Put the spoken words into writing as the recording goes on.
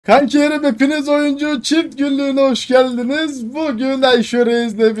Kankilerim hepiniz oyuncu çift günlüğüne hoş geldiniz. Bugün Ayşo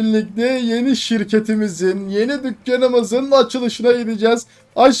ile birlikte yeni şirketimizin, yeni dükkanımızın açılışına gideceğiz.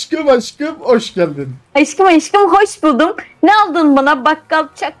 Aşkım hoş geldin. Aşkım hoş buldum. Ne aldın bana? Bakkal,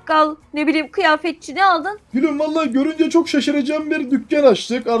 çakkal, ne bileyim kıyafetçi ne aldın? Gülüm vallahi görünce çok şaşıracağım bir dükkan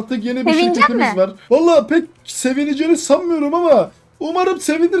açtık. Artık yeni bir Sevinecek şirketimiz mi? var. Vallahi pek sevineceğini sanmıyorum ama umarım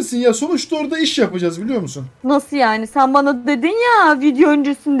sevinirsin ya. Sonuçta orada iş yapacağız biliyor musun? Nasıl yani? Sen bana dedin ya video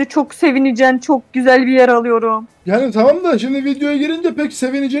öncesinde çok sevineceksin, çok güzel bir yer alıyorum. Yani tamam da şimdi videoya girince pek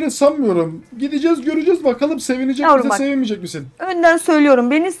sevineceğini sanmıyorum. Gideceğiz göreceğiz bakalım sevinecek Yavrum misin bak. sevinmeyecek misin? Önden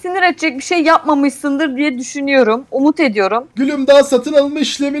söylüyorum, beni sinir edecek bir şey yapmamışsındır diye düşünüyorum, umut ediyorum. Gülüm daha satın alma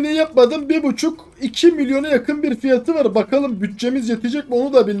işlemini yapmadım. 1,5-2 milyona yakın bir fiyatı var. Bakalım bütçemiz yetecek mi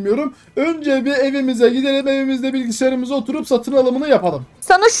onu da bilmiyorum. Önce bir evimize gidelim. Evimizde bilgisayarımıza oturup satın alımını yapalım.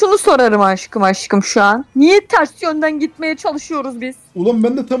 Sana şunu sorarım aşkım şu an. Niye ters yönden gitmeye çalışıyoruz biz? Ulan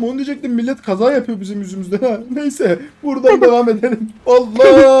ben de tam onu diyecektim. Millet kaza yapıyor bizim yüzümüzden ha. Neyse buradan devam edelim.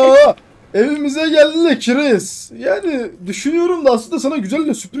 Allah! Evimize geldik reis. Yani düşünüyorum da aslında sana güzel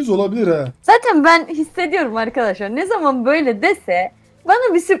de sürpriz olabilir ha. Zaten ben hissediyorum arkadaşlar. Ne zaman böyle dese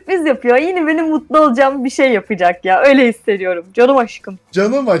bana bir sürpriz yapıyor. Yine benim mutlu olacağım bir şey yapacak ya. Öyle hissediyorum. Canım aşkım.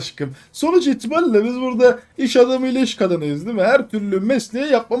 Canım aşkım. Sonuç itibariyle biz burada iş adamıyla iş kadınıyız değil mi? Her türlü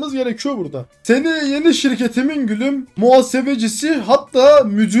mesleği yapmamız gerekiyor burada. Seni yeni şirketimin gülüm muhasebecisi hatta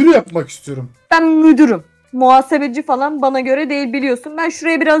müdürü yapmak istiyorum. Ben müdürüm. Muhasebeci falan bana göre değil biliyorsun. Ben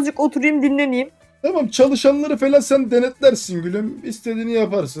şuraya birazcık oturayım dinleneyim. Tamam çalışanları falan sen denetlersin gülüm. İstediğini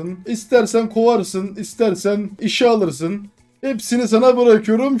yaparsın. İstersen kovarsın. İstersen işe alırsın. Hepsini sana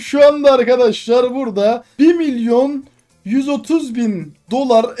bırakıyorum. Şu anda arkadaşlar burada 1.130.000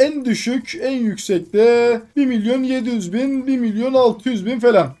 dolar en düşük, en yüksekte 1.700.000, 1.600.000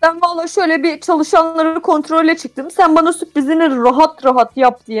 falan. Ben valla şöyle bir çalışanları kontrole çıktım. Sen bana sürprizini rahat rahat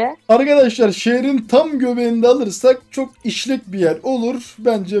yap diye. Arkadaşlar şehrin tam göbeğinde alırsak çok işlek bir yer olur.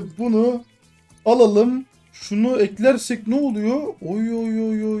 Bence bunu alalım. Şunu eklersek ne oluyor?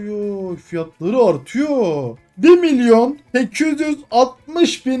 Oy fiyatları artıyor.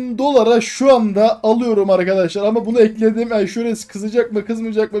 1.860.000 dolara şu anda alıyorum arkadaşlar. Ama bunu ekledim. Şöyle kızacak mı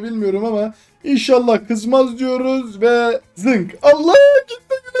kızmayacak mı bilmiyorum ama inşallah kızmaz diyoruz ve zınk. Allah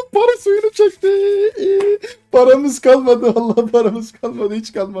gitti yine para suyunu çekti. Paramız kalmadı. Allah paramız kalmadı.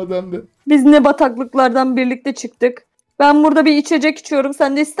 Hiç kalmadı hem de. Biz ne bataklıklardan birlikte çıktık. Ben burada bir içecek içiyorum.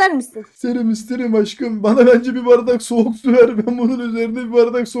 Sen de ister misin? İsterim aşkım. Bana bence bir bardak soğuk su ver. Ben bunun üzerine bir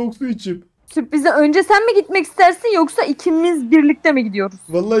bardak soğuk su içeyim. Sürprize önce sen mi gitmek istersin yoksa ikimiz birlikte mi gidiyoruz?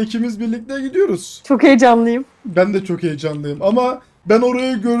 Vallahi ikimiz birlikte gidiyoruz. Çok heyecanlıyım. Ben de çok heyecanlıyım ama ben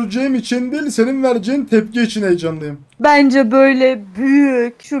orayı göreceğim için değil senin vereceğin tepki için heyecanlıyım. Bence böyle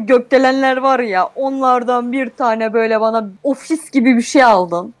büyük şu gökdelenler var ya onlardan bir tane böyle bana ofis gibi bir şey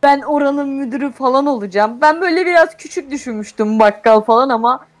aldın. Ben oranın müdürü falan olacağım. Ben böyle biraz küçük düşünmüştüm bakkal falan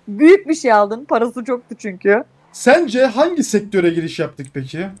ama büyük bir şey aldın. Parası çoktu çünkü. Sence hangi sektöre giriş yaptık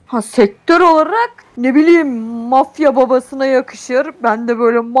peki? Ha sektör olarak ne bileyim mafya babasına yakışır. Ben de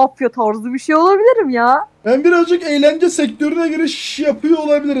böyle mafya tarzı bir şey olabilirim ya. Ben birazcık eğlence sektörüne giriş yapıyor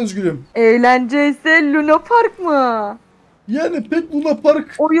olabiliriz gülüm. Eğlence ise Luna Park mı? Yani pek Luna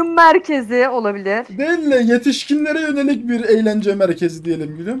Park Oyun merkezi olabilir. değil de yetişkinlere yönelik bir eğlence merkezi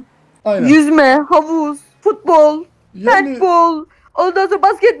diyelim gülüm. Aynen. Yüzme, havuz, futbol, Yani handbol, ondan sonra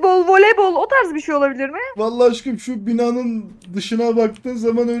basketbol, voleybol o tarz bir şey olabilir mi? vallahi aşkım şu binanın dışına baktığın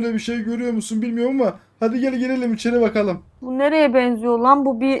zaman öyle bir şey görüyor musun bilmiyorum ama hadi gel girelim içeri bakalım. Bu nereye benziyor lan?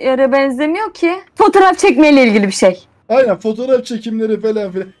 Bu bir yere benzemiyor ki. Fotoğraf çekmeyle ilgili bir şey. Aynen fotoğraf çekimleri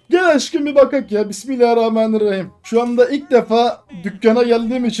falan filan. Gel aşkım bir bakak ya. Bismillahirrahmanirrahim. Şu anda ilk defa dükkana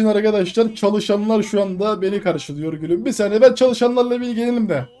geldiğim için arkadaşlar çalışanlar şu anda beni karşılıyor gülüm. Bir saniye ben çalışanlarla bir ilgilenelim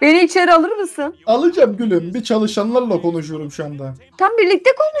de. Beni içeri alır mısın? Alacağım gülüm. Bir çalışanlarla konuşuyorum şu anda. Tam birlikte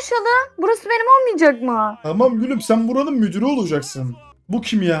konuşalım. Burası benim olmayacak mı? Tamam gülüm sen buranın müdürü olacaksın. Bu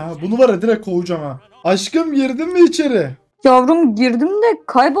kim ya? Bunu var ya direkt kovacağım ha. Aşkım girdin mi içeri? Yavrum girdim de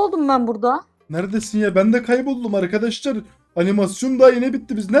kayboldum ben burada. Neredesin ya? Ben de kayboldum arkadaşlar. Animasyon daha yeni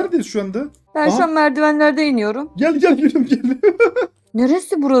bitti. Biz neredeyiz şu anda? Ben Aha. şu an merdivenlerde iniyorum. Gel gülüm gel.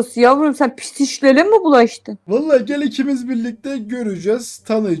 Neresi burası yavrum? Sen pis işlere mi bulaştın? Vallahi gel ikimiz birlikte göreceğiz,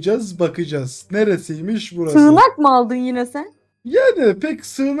 tanıyacağız, bakacağız. Neresiymiş burası? Sığınak mı aldın yine sen? Yani pek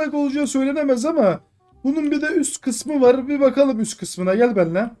sığınak olacağı söylenemez ama bunun bir de üst kısmı var. Bir bakalım üst kısmına. Gel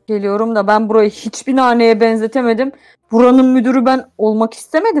benimle. Geliyorum da ben burayı hiçbir naneye benzetemedim. Buranın müdürü ben olmak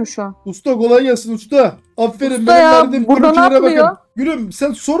istemedim şu an. Usta kolay gelsin usta. Aferin Usta benim ya, verdiğim burada ne görüntülere yapılıyor? bakın. Gülüm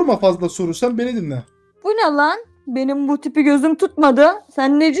sen sorma fazla soru. Sen beni dinle. Bu ne lan? Benim bu tipi gözüm tutmadı.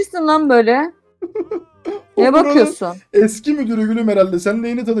 Sen necisin lan böyle? O Ne buranın bakıyorsun? eski müdürü gülüm herhalde. Seninle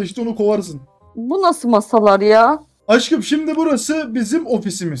yeni tanıştı, onu kovarsın. Bu nasıl masalar ya? Aşkım şimdi burası bizim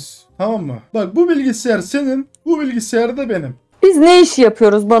ofisimiz. Tamam mı? Bak bu bilgisayar senin, bu bilgisayar da benim. Biz ne iş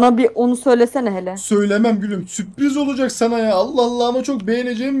yapıyoruz? Bana bir onu söylesene hele. Söylemem gülüm. Sürpriz olacak sana ya. Allah Allah, ama çok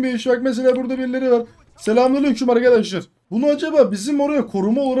beğeneceğim bir iş. Bak mesela burada birileri var. Selamünaleyküm arkadaşlar. Bunu acaba bizim oraya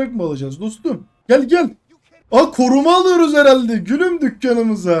koruma olarak mı alacağız dostum? Gel gel. Aa, koruma alıyoruz herhalde gülüm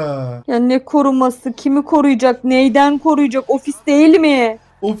dükkanımıza. Ya ne koruması? Kimi koruyacak? Neyden koruyacak? Ofis değil mi?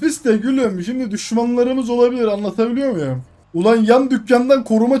 Ofiste gülüm. Şimdi düşmanlarımız olabilir, anlatabiliyor muyum? Ulan yan dükkandan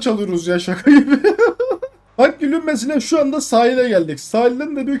koruma çalıyoruz ya, şaka gibi. Bak gülüm mesela şu anda sahile geldik.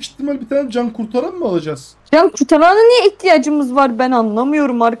 Sahilden de büyük ihtimal bir tane can kurtaran mı alacağız? Can kurtarana niye ihtiyacımız var? Ben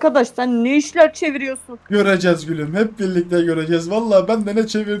anlamıyorum arkadaş. Sen ne işler çeviriyorsun? Göreceğiz gülüm. Hep birlikte göreceğiz. Vallahi ben de ne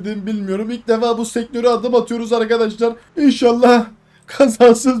çevirdiğimi bilmiyorum. İlk defa bu sektöre adım atıyoruz arkadaşlar. İnşallah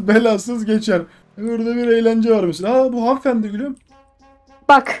kazasız belasız geçer. Burada bir eğlence var mesela. Aa, bu hanımefendi gülüm.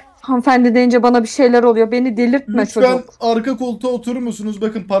 Bak hanımefendi deyince bana bir şeyler oluyor. Beni delirtme Lütfen çocuk. arka koltuğa oturur musunuz?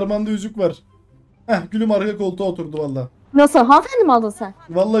 Bakın parmağında yüzük var. Heh, gülüm arka koltuğa oturdu valla. Nasıl? Hanımefendi mi aldın sen?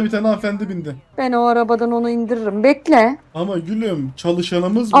 Vallahi bir tane hanımefendi bindi. Ben o arabadan onu indiririm. Bekle. Ama gülüm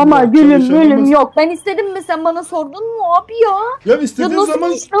çalışanımız Ama bunlar, gülüm çalışanımız. yok. Ben istedim mi, sen bana sordun mu abi ya? Ya Ya istediğin nasıl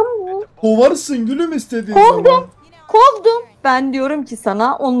zaman bir iş lan bu? kovarsın gülüm, istediğin Kovdum. zaman. Kovdum. Ben diyorum ki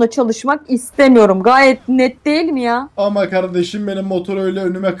sana onunla çalışmak istemiyorum. Gayet net değil mi ya? Ama kardeşim benim motor öyle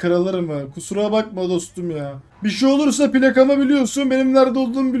önüme kırılır mı? Kusura bakma dostum ya. Bir şey olursa plakamı biliyorsun, benim nerede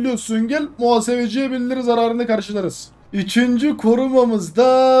olduğumu biliyorsun. Gel muhasebeciye bildirir, zararını karşılarız. İkinci korumamız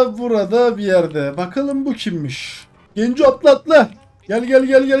da burada bir yerde. Bakalım bu kimmiş? Genco atla atla. Gel gel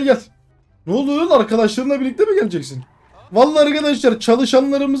gel gel gel. Ne oluyor lan, arkadaşlarınla birlikte mi geleceksin? Vallahi arkadaşlar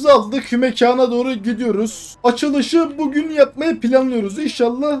çalışanlarımızı aldık, mekana doğru gidiyoruz. Açılışı bugün yapmayı planlıyoruz.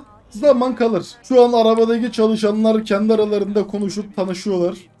 İnşallah zaman kalır. Şu an arabadaki çalışanlar kendi aralarında konuşup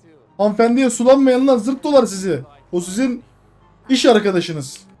tanışıyorlar. Hanımefendiye sulanmayan lan, zırt dolar sizi. O sizin iş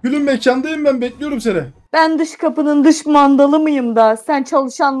arkadaşınız. Gülüm mekandayım, ben bekliyorum seni. Ben dış kapının dış mandalı mıyım da sen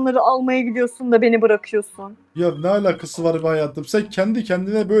çalışanları almaya gidiyorsun da beni bırakıyorsun? Ya ne alakası var be hayatım? Sen kendi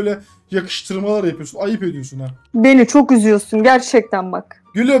kendine böyle yakıştırmalar yapıyorsun. Ayıp ediyorsun ha. Beni çok üzüyorsun gerçekten bak.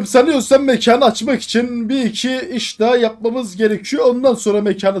 Gülüm sanıyorsan mekanı açmak için bir iki iş daha yapmamız gerekiyor. Ondan sonra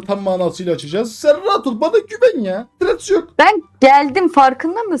mekanı tam manasıyla açacağız. Sen rahat ol, bana güven ya. Stres yok. Ben geldim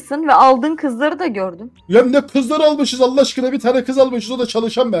farkında mısın ve aldığın kızları da gördüm. Ya ne kızlar almışız Allah aşkına, bir tane kız almışız, o da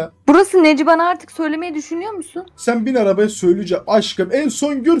çalışan be. Burası neci, bana artık söylemeyi düşünüyor musun? Sen bin arabaya söyleyeceğim aşkım. En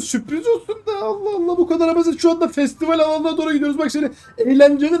son gör, sürpriz olsun da, Allah Allah, bu kadar arabası. Şu anda festival alanına doğru gidiyoruz. Bak seni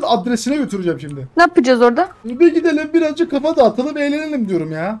eğlencenin adresine götüreceğim şimdi. Ne yapacağız orada? Bir gidelim, birazcık kafa dağıtalım, eğlenelim diyorum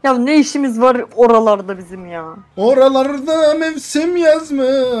ya. Ya ne işimiz var oralarda bizim ya? Oralarda mevsim yaz mı?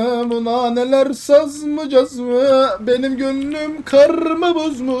 Buna neler saz mı caz mı? Benim gönlüm kar mı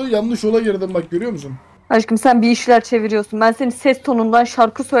buz mu? Yanlış yola girdim bak, görüyor musun? Aşkım sen bir işler çeviriyorsun. Ben senin ses tonundan,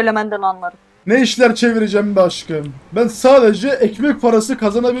 şarkı söylemenden anlarım. Ne işler çevireceğim be aşkım? Ben sadece ekmek parası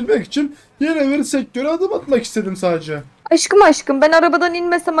kazanabilmek için yeni bir sektöre adım atmak istedim sadece. Aşkım ben arabadan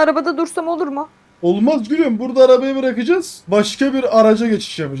inmesem, arabada dursam olur mu? Olmaz gülüm, burada arabayı bırakacağız. Başka bir araca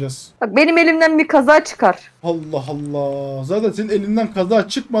geçiş yapacağız. Bak benim elimden bir kaza çıkar. Allah Allah. Zaten senin elinden kaza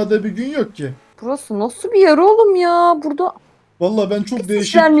çıkmadığı bir gün yok ki. Burası nasıl bir yer oğlum ya? Burada Vallahi ben çok değişik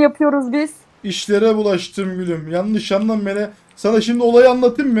işler mi yapıyoruz biz? işlere bulaştım gülüm. Yanlış anlama beni. Sana şimdi olayı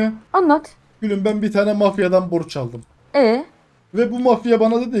anlatayım mı? Anlat. Gülüm ben bir tane mafyadan borç aldım. E Ve bu mafya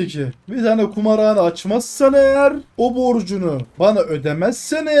bana dedi ki, bir tane kumarhane açmazsan eğer, o borcunu bana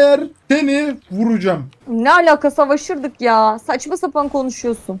ödemezsen eğer seni vuracağım. ne alaka, savaşırdık ya. Saçma sapan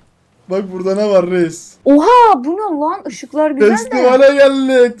konuşuyorsun. Bak burada ne var reis? Oha bu ne lan? Işıklar güzel de. Festivale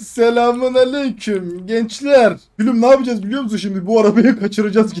geldik. Selamun aleyküm gençler. Gülüm ne yapacağız biliyor musun şimdi? Bu arabayı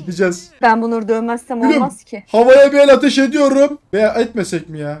kaçıracağız, gideceğiz. Ben bunu dövmezsem Gülüm, olmaz ki. havaya bir el ateş ediyorum. Veya etmesek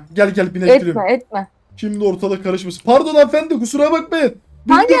mi ya? Gel gel binek gülüm. Etme. Şimdi ortalık karışmasın. Pardon hanımefendi, kusura bakmayın.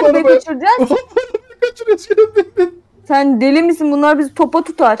 Hangi Bindim arabayı arabaya. kaçıracağız? Kaçırıyoruz gülüm, bin. Sen deli misin? Bunlar bizi topa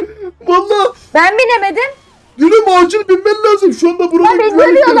tutar. Valla Ben binemedim. gülüm acil binmen lazım. Şu anda burada Lan beni güvenlik-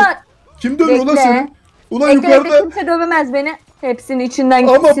 dövüyorlar. Kim dövüyor lan Bekle. seni? Ulan Bekle, yukarıda kimse dövemez beni. Hepsinin içinden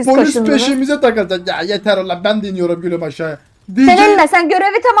ama siz polis kaşındınız. peşimize takılacak. Ya yeter ulan, ben de iniyorum gülüm aşağıya. Sen DJ, inme, sen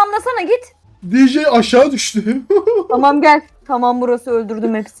görevi tamamlasana git. DJ aşağı düştü. Tamam gel. Tamam burası,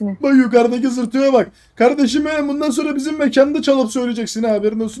 öldürdüm hepsini. Bak yukarıdaki zırtıya bak. Kardeşim benim, bundan sonra bizim mekanda çalıp söyleyeceksin ha,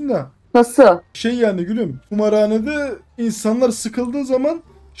 haberin olsun da. Nasıl? Şey yani gülüm, kumarhanede insanlar sıkıldığı zaman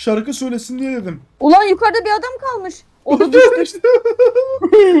şarkı söylesin diye dedim. Ulan yukarıda bir adam kalmış. O da düştü.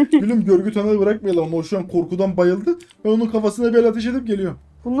 Gülüm görgü tanığı bırakmayalım ama o şu an korkudan bayıldı. Ben onun kafasına bir el ateş edip geliyorum.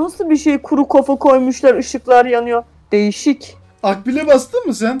 Bu nasıl bir şey? Kuru kafa koymuşlar, ışıklar yanıyor. Değişik. Akbil'e bastın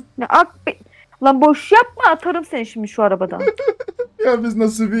mı sen? Ne Lan boş yapma, atarım seni şimdi şu arabadan. Ya biz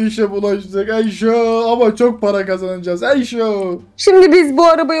nasıl bir işe bulaştık Ayşo, ama çok para kazanacağız Ayşo. Şimdi biz bu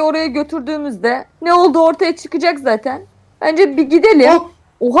arabayı oraya götürdüğümüzde ne oldu ortaya çıkacak zaten. Bence bir gidelim. Ah!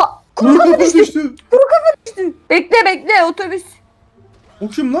 Oha! Kuru kafa düştü. Bekle otobüs. O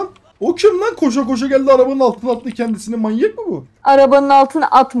kim lan? O kim lan? Koşa koşa geldi arabanın altına attı kendisini. Manyak mı bu? Arabanın altına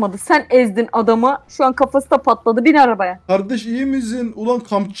atmadı. Sen ezdin adamı. Şu an kafası da patladı. Bin arabaya. Kardeş iyi misin? Ulan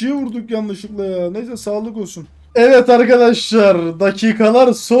kampçıya vurduk yanlışlıkla ya. Neyse sağlık olsun. Evet arkadaşlar,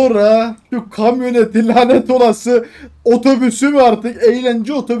 dakikalar sonra şu kamyoneti, lanet olası otobüsü mü artık,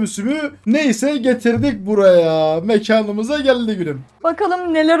 eğlence otobüsü mü neyse getirdik buraya. Mekanımıza geldi gülüm.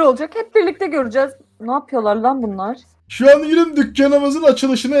 Bakalım neler olacak. Hep birlikte göreceğiz. Ne yapıyorlar lan bunlar? Şu an gülüm dükkanımızın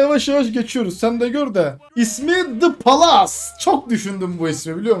açılışına yavaş yavaş geçiyoruz. Sen de gör de. İsmi The Palace. Çok düşündüm bu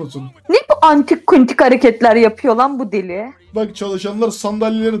ismi, biliyor musun? Ne bu antik kuntik hareketler yapıyor lan bu deli? Bak çalışanlar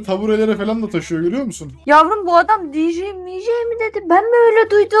sandalyeleri, tabureleri falan da taşıyor, görüyor musun? Yavrum bu adam DJ mi dedi? Ben mi öyle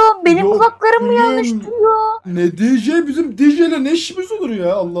duydum? Benim Yok, kulaklarım mı gülüm. yanlış duyuyor? Ne DJ, bizim DJ ile ne işimiz olur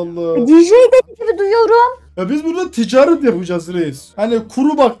ya, Allah Allah. DJ dedi gibi duyuyorum. Ya biz burada ticaret yapacağız reis. Hani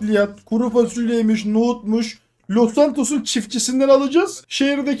kuru bakliyat, kuru fasulyeymiş, nohutmuş. Los Santos'un çiftçisinden alacağız.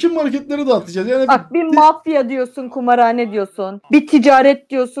 Şehirdeki marketlere dağıtacağız. Yani Bak bir mafya diyorsun, kumarhane diyorsun. Bir ticaret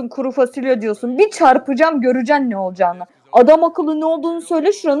diyorsun, kuru fasulye diyorsun. Bir çarpacağım, göreceksin ne olacağını. Adam akıllı ne olduğunu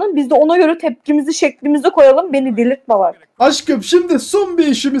söyle şuranın. Biz de ona göre tepkimizi, şeklimizi koyalım. Beni delirtme var. aşkım şimdi son bir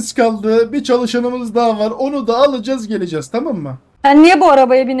işimiz kaldı. Bir çalışanımız daha var. Onu da alacağız, geleceğiz, tamam mı? Ben niye bu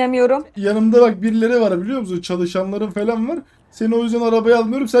arabaya binemiyorum? Yanımda bak birileri var, biliyor musun? Çalışanların falan var. Seni o yüzden arabaya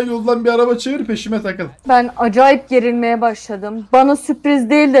almıyorum. Sen yoldan bir araba çevir, peşime takıl. Ben acayip gerilmeye başladım. Bana sürpriz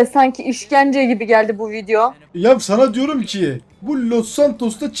değil de sanki işkence gibi geldi bu video. Ya sana diyorum ki bu Los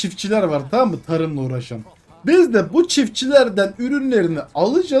Santos'ta çiftçiler var, tamam mı? Tarımla uğraşan. Biz de bu çiftçilerden ürünlerini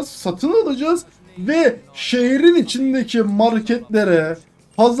alacağız, satın alacağız ve şehrin içindeki marketlere,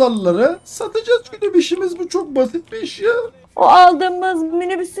 pazarlara satacağız. Günüm işimiz bu, çok basit bir iş ya. O aldığımız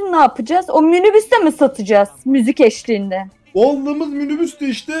minibüsü ne yapacağız? O minibüste mi satacağız müzik eşliğinde? O aldığımız minibüs de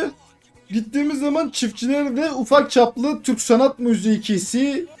işte gittiğimiz zaman çiftçilere de ufak çaplı Türk sanat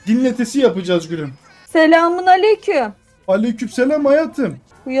müziği dinletisi yapacağız gülüm. Selamun aleyküm. Aleykümselam hayatım.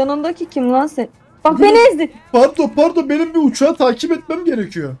 Bu yanındaki kim lan sen? Bak Gülüm. beni ezdi. Pardon, benim bir uçağı takip etmem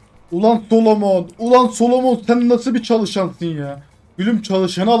gerekiyor. Ulan Solomon sen nasıl bir çalışansın ya? Gülüm,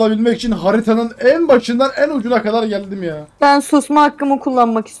 çalışanı alabilmek için haritanın en başından en ucuna kadar geldim ya. Ben susma hakkımı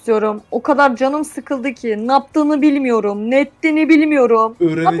kullanmak istiyorum. O kadar canım sıkıldı ki. Ne yaptığını bilmiyorum. Ne ettiğini bilmiyorum.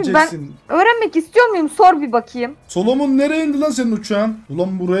 Öğreneceksin. Öğrenmek istiyor muyum? Sor bir bakayım. Solomon nereye indi lan senin uçağın?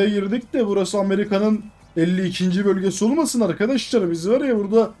 Ulan buraya girdik de burası Amerika'nın 52. bölgesi olmasın arkadaşlar. Biz var ya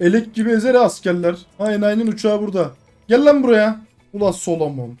burada elek gibi ezer askerler. Aynen uçağı burada. Gel lan buraya. Ulan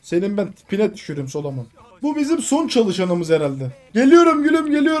Solomon. Senin ben tipine tükürüm Solomon. Bu bizim son çalışanımız herhalde. Geliyorum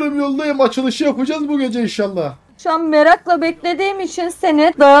gülüm, geliyorum, yoldayım. Açılışı yapacağız bu gece inşallah. Şu an merakla beklediğim için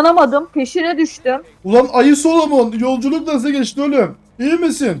seni dayanamadım. Peşine düştüm. Ulan ayı Solomon, yolculuk nasıl geçti oğlum? İyi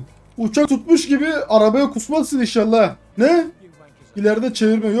misin? Uçak tutmuş gibi arabaya kusmazsın inşallah. Ne? İleride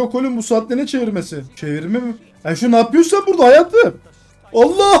çevirme. Yok oğlum, bu saatte ne çevirmesi? Çevirme mi? Şu ne yapıyorsun sen burada hayatım?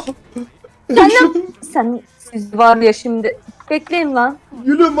 Allah! Siz var ya şimdi. Bekleyin lan.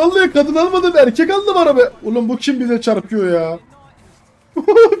 Gülüm vallahi kadın almadım, erkek aldım araba. Oğlum bu kim bize çarpıyor ya?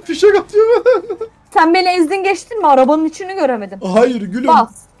 Fişek atıyor bana. Sen beni ezdin geçtin mi? Arabanın içini göremedim. Hayır gülüm.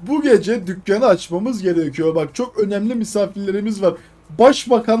 Bas. Bu gece dükkanı açmamız gerekiyor. Bak çok önemli misafirlerimiz var.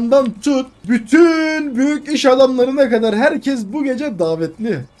 Başbakandan tut, bütün büyük iş adamlarına kadar herkes bu gece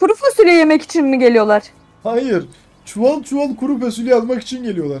davetli. Kuru fasulye yemek için mi geliyorlar? Hayır. Çuval çuval kuru fasulye almak için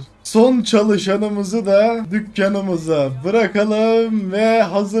geliyorlar. Son çalışanımızı da dükkanımıza bırakalım ve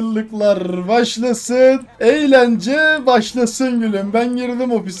hazırlıklar başlasın. Eğlence başlasın gülüm. Ben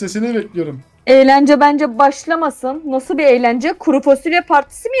girdim ofiste, seni bekliyorum. Eğlence bence başlamasın. Nasıl bir eğlence? Kuru fasulye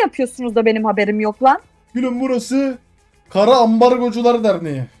partisi mi yapıyorsunuz da benim haberim yok lan? Gülüm burası Kara Ambargocular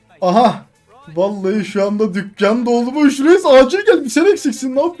Derneği. Aha. Vallahi şu anda dükkan dolmuş reis. Acil gel, bir sen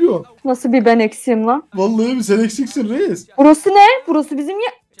eksiksin, ne yapıyor? Nasıl bir ben eksiğim lan? Vallahi bir sen eksiksin reis. Burası ne? Burası bizim ya.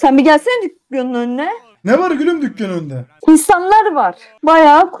 Sen bir gelsene dükkanın önüne. Ne var gülüm dükkan önünde? İnsanlar var.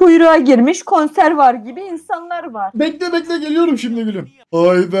 Bayağı kuyruğa girmiş konser var gibi insanlar var. Bekle geliyorum şimdi gülüm.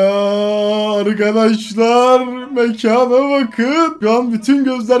 Hayda arkadaşlar, mekana bakın. Şu an bütün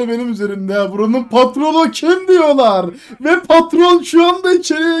gözler benim üzerimde. Buranın patronu kim diyorlar. Ve patron şu anda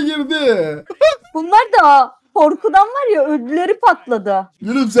içeriye girdi. Bunlar da korkudan var ya ödleri patladı.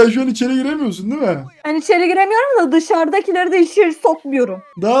 Gülüm sen şu an içeri giremiyorsun değil mi? Ben içeri giremiyorum da dışarıdakileri de içeri sokmuyorum.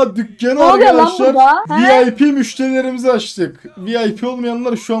 Daha dükkanı Ne oluyor lan arkadaşlar burada? He? VIP müşterilerimizi açtık. VIP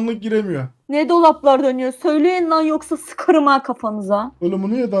olmayanlar şu anlık giremiyor. Ne dolaplar dönüyor? Söyleyin lan yoksa sıkarım ha kafanıza. Oğlum bu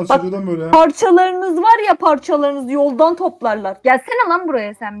niye dans Bak, ediyor lan böyle? Parçalarınız var ya parçalarınız yoldan toplarlar. Gelsene lan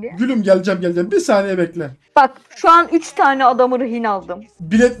buraya sen bir. Gülüm geleceğim. Bir saniye bekle. Bak şu an 3 tane adamı rehin aldım.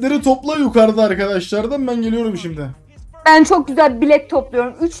 Biletleri topla yukarıda arkadaşlardan ben geliyorum şimdi. Ben çok güzel bilet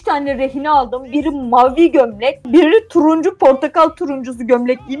topluyorum. 3 tane rehine aldım. Biri mavi gömlek, biri turuncu portakal turuncusu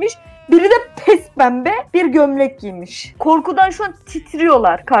gömlek giymiş. Biri de pes pembe bir gömlek giymiş. Korkudan şu an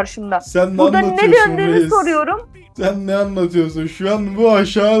titriyorlar karşımda. Sen ne Burada ne anlatıyorsun döndüğünü reis? soruyorum. Sen ne anlatıyorsun? Şu an bu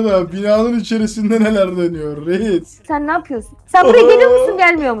aşağıda binanın içerisinde neler dönüyor reis? Sen ne yapıyorsun? Sen buraya geliyor musun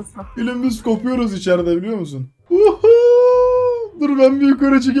gelmiyor musun? Gülüm biz kopuyoruz içeride biliyor musun? Uhu! Dur ben bir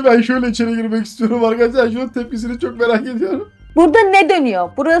yukarı çıkayım ben şöyle içeri girmek istiyorum arkadaşlar. Şunun tepkisini çok merak ediyorum. Burada ne dönüyor?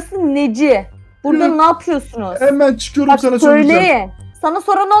 Burası neci? Burada Yok. ne yapıyorsunuz? Hemen çıkıyorum Bak sana söyleyeceğim. söyleyin. Sana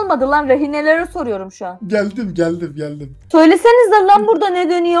soran olmadı lan rehinelere soruyorum şu an. Geldim. Söylesenize lan burada ne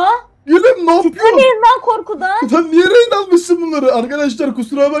dönüyor? Gülüm ne yapıyorsun? Titremeyin lan korkudan. Sen niye rehin almışsın bunları? Arkadaşlar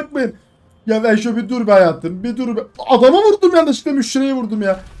kusura bakmayın. Ya ben şu bir dur be hayatım. Bir dur be. Adama vurdum yanlışlıkla müşteriye vurdum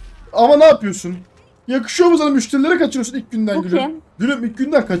ya. Ama ne yapıyorsun? Yakışıyor mu sana müşterilere kaçırıyorsun ilk günden Bu gülüm? kim? Gülüm ilk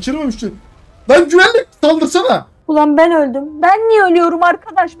günden kaçırma müşteri. Lan güvenlik saldırsana. Ulan ben öldüm. Ben niye ölüyorum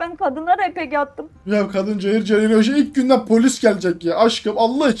arkadaş? Ben kadınlara epey attım. Ya kadın cayır cayır iniyor. İlk günden polis gelecek ya. Aşkım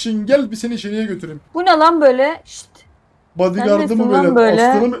Allah için gel bir seni içeriye götüreyim. Bu ne lan böyle? Şşt. Bodyguard'ı nesin mı lan böyle? böyle?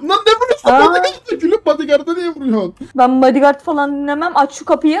 Aslanım. Lan ne vuruyorsun Aa. bodyguard'ı? Gülüm bodyguard'ı niye vuruyorsun? Ben bodyguard falan dinlemem. Aç şu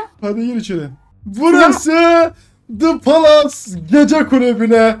kapıyı. Hadi gir içeri. Burası The Palace Gece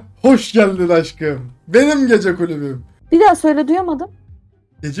Kulübü'ne hoş geldin aşkım. Benim gece kulübüm. Bir daha söyle duyamadım.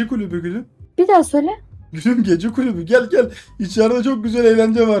 Gece kulübü gülüm. Bir daha söyle. Gülüm gece kulübü gel. İçeride çok güzel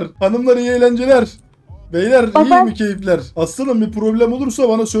eğlence var. Hanımlar iyi eğlenceler. Beyler Baba. iyi mi keyifler? Aslanım bir problem olursa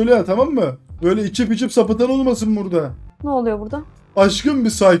bana söyle ya tamam mı? Böyle içip sapıtan olmasın burada. Ne oluyor burada? Aşkım bir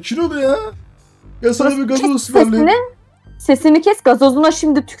sakin ol ya. Ya sana bir gazoz Kes ısmarlayayım. Sesini kes gazozuna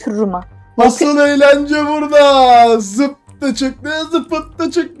şimdi tükürürüm ha. Asıl eğlence burada. Zıp da çıktı zıpıt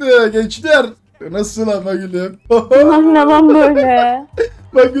da çıktı. Gençler. Nasıl ama gülüm? Ulan ne lan böyle?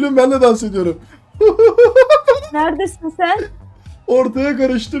 Bak gülüm ben de dans ediyorum. Neredesin sen? Ortaya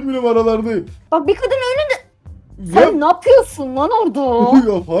karıştım gülüm aralardayım. Bak bir kadın Ya, sen ne yapıyorsun lan orada?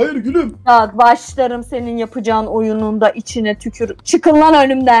 ya hayır gülüm. Ya başlarım senin yapacağın oyunun da içine tükür. Çıkın lan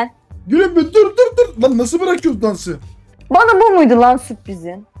önümden. Gülüm bir dur. Lan nasıl bırakıyorsun dansı? Bana bu muydu lan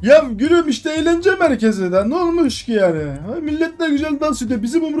sürprizin? Ya gülüm işte eğlence merkezinden ne olmuş ki yani? Ha, millet ne güzel dans ediyor.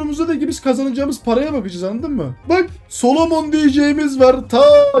 Bizim umurumuzda değil ki biz kazanacağımız paraya bakacağız anladın mı? Bak Solomon diyeceğimiz var. Ta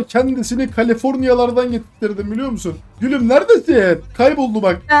kendisini Kaliforniyalardan getirttirdim biliyor musun? Gülüm neredesin? Kayboldu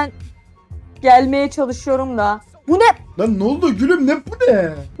bak. Ben gelmeye çalışıyorum da. Bu ne? Lan ne oldu gülüm ne bu ne?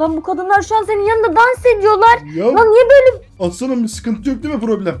 Lan bu kadınlar şu an senin yanında dans ediyorlar. Ya Lan niye böyle? aslanım bir sıkıntı yok değil mi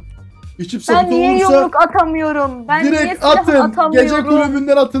problem? İçip Ben sapıt niye olursa yumruk atamıyorum? Ben niye direkt silah atın. atamıyorum? Gece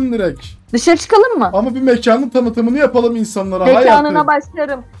kulübünden atın direkt. Dışarı çıkalım mı? Ama bir mekanın tanıtımını yapalım insanlara. Mekanına hayatım.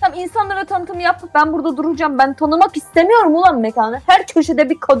 başlarım. Tamam insanlara tanıtım yap. Ben burada duracağım. Ben tanımak istemiyorum ulan mekanı. Her köşede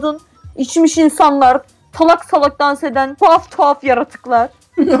bir kadın, içmiş insanlar, salak dans eden tuhaf yaratıklar.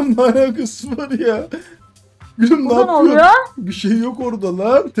 Ya ne alakası var ya? Gülüm ne Burada ne yapıyorsun? oluyor? Bir şey yok orada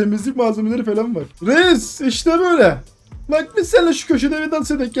lan. Temizlik malzemeleri falan var. Reis işte böyle. Bak biz seninle şu köşede bir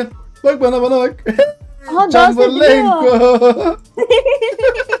dans edelim gel. Bak bana bak. Aha dans ediyor.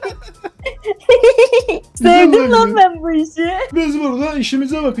 Sevdim lan ben bu işi. Biz burada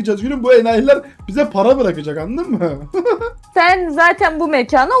işimize bakacağız. Gülüm bu enayiler bize para bırakacak anladın mı? Sen zaten bu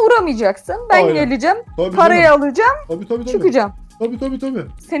mekana uğramayacaksın. Ben Aynen. geleceğim. Tabii Parayı canım. alacağım. Tabii. Çıkacağım. Tabii.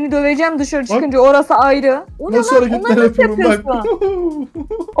 Seni döveceğim dışarı çıkınca orası ayrı. O ne Nasıl lan? hareketler Onları nasıl yapıyorum bak. yapıyorsun?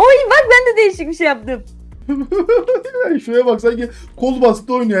 Oy bak ben de değişik bir şey yaptım. Şuraya bak sanki kol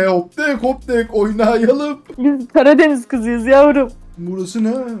bastı oynuyor ya. Hop tek oynayalım. Biz Karadeniz kızıyız yavrum. Burası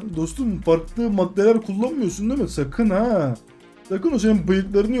ne? Dostum farklı maddeler kullanmıyorsun değil mi? Sakın ha. Sakın o senin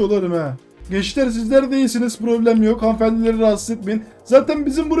bıyıklarını yolarım ha. Gençler sizler de iyisiniz problem yok. Hanımefendileri rahatsız etmeyin. Zaten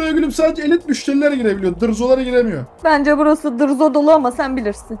bizim buraya gülüp sadece elit müşteriler girebiliyor. Dırzolar giremiyor. Bence burası dırzo dolu ama sen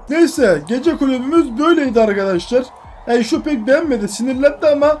bilirsin. Neyse gece kulübümüz böyleydi arkadaşlar. Ayşo pek beğenmedi sinirlendi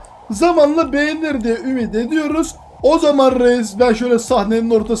ama zamanla beğenir diye ümit ediyoruz. O zaman reis ben şöyle sahnenin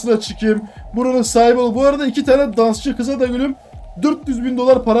ortasına çıkayım. Buranın sahibi ol. Bu arada 2 tane dansçı kıza da gülüm 400.000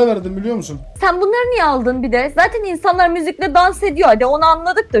 dolar para verdim biliyor musun? Sen bunları niye aldın bir de? Zaten insanlar müzikle dans ediyor. Hadi onu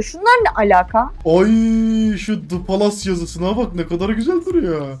anladık da şunlar ne alaka? Ay şu The Palace yazısına bak ne kadar güzel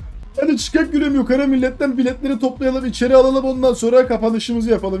duruyor. Hadi çıkak gülüm yukarı, milletten biletleri toplayalım, içeri alalım, ondan sonra kapanışımızı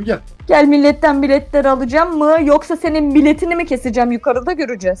yapalım, gel. Gel, milletten biletler alacağım mı yoksa senin biletini mi keseceğim, yukarıda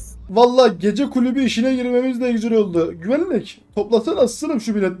göreceğiz. Vallahi gece kulübü işine girmemiz de güzel oldu. Güvenlik toplasana aslanım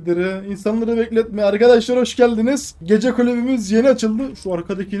şu biletleri. İnsanları bekletme. Arkadaşlar hoş geldiniz. Gece kulübümüz yeni açıldı. Şu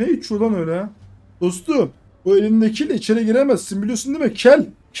arkadaki ne içiyor lan öyle? Dostum o elindekiyle içeri giremezsin, biliyorsun değil mi? Kel.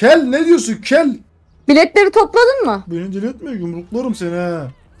 Kel ne diyorsun kel? Biletleri topladın mı? Beni deli etme, yumruklarım seni ha.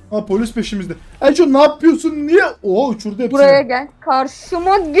 Ha polis peşimizde. Ayşo ne yapıyorsun, niye? Oo uçurdu hepsini. Buraya gel,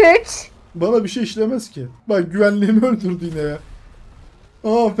 karşıma geç. Bana bir şey işlemez ki. Bak güvenliğimi öldürdü yine ya.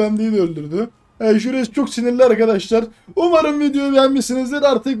 Aa efendiyi de öldürdü. Şurası çok sinirli arkadaşlar. Umarım videoyu beğenmişsinizdir.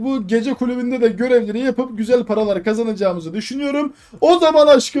 Artık bu gece kulübünde de görevleri yapıp güzel paralar kazanacağımızı düşünüyorum. O zaman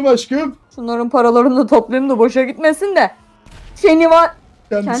aşkım. Şunların paralarını da toplayayım da boşa gitmesin de. Seni var.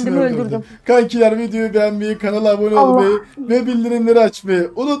 Kendimi öldürdüm. Kankiler videoyu beğenmeyi, kanala abone olmayı ve bildirimleri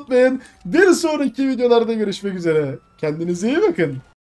açmayı unutmayın. Bir sonraki videolarda görüşmek üzere. Kendinize iyi bakın.